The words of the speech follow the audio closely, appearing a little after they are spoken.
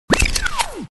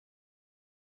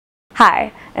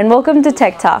Hi, and welcome to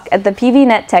Tech Talk at the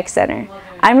PVNet Tech Center.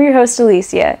 I'm your host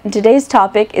Alicia, and today's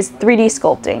topic is 3D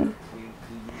sculpting.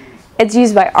 It's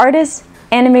used by artists,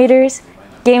 animators,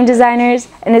 game designers,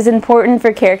 and is important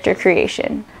for character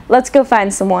creation. Let's go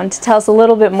find someone to tell us a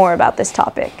little bit more about this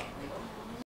topic.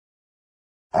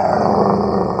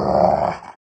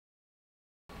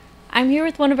 I'm here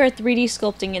with one of our 3D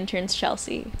sculpting interns,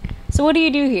 Chelsea. So what do you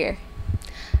do here?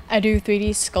 I do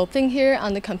 3D sculpting here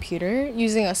on the computer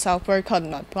using a software called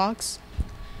Mudbox.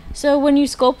 So when you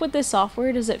sculpt with this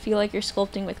software, does it feel like you're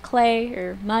sculpting with clay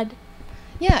or mud?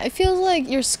 Yeah, it feels like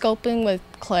you're sculpting with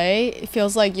clay. It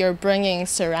feels like you're bringing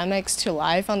ceramics to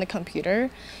life on the computer.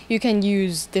 You can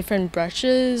use different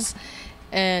brushes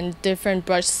and different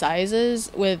brush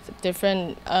sizes with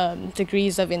different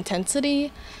degrees of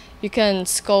intensity. You can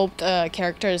sculpt a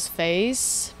character's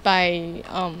face by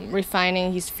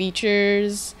refining his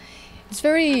features. It's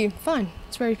very fun.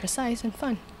 It's very precise and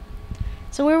fun.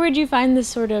 So where would you find this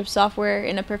sort of software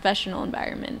in a professional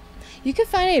environment? You could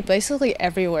find it basically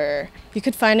everywhere. You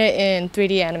could find it in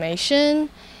 3D animation,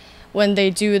 when they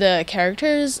do the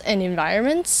characters and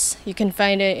environments. You can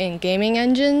find it in gaming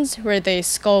engines where they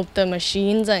sculpt the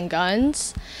machines and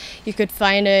guns. You could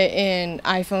find it in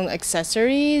iPhone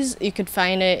accessories. You could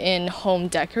find it in home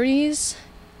decories.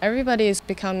 Everybody is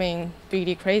becoming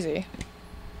 3D crazy.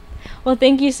 Well,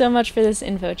 thank you so much for this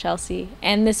info, Chelsea.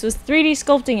 And this was 3D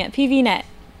sculpting at PVNet.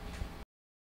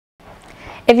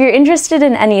 If you're interested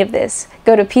in any of this,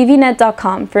 go to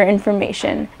pvnet.com for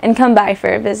information and come by for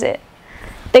a visit.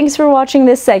 Thanks for watching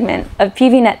this segment of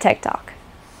PVNet Tech Talk.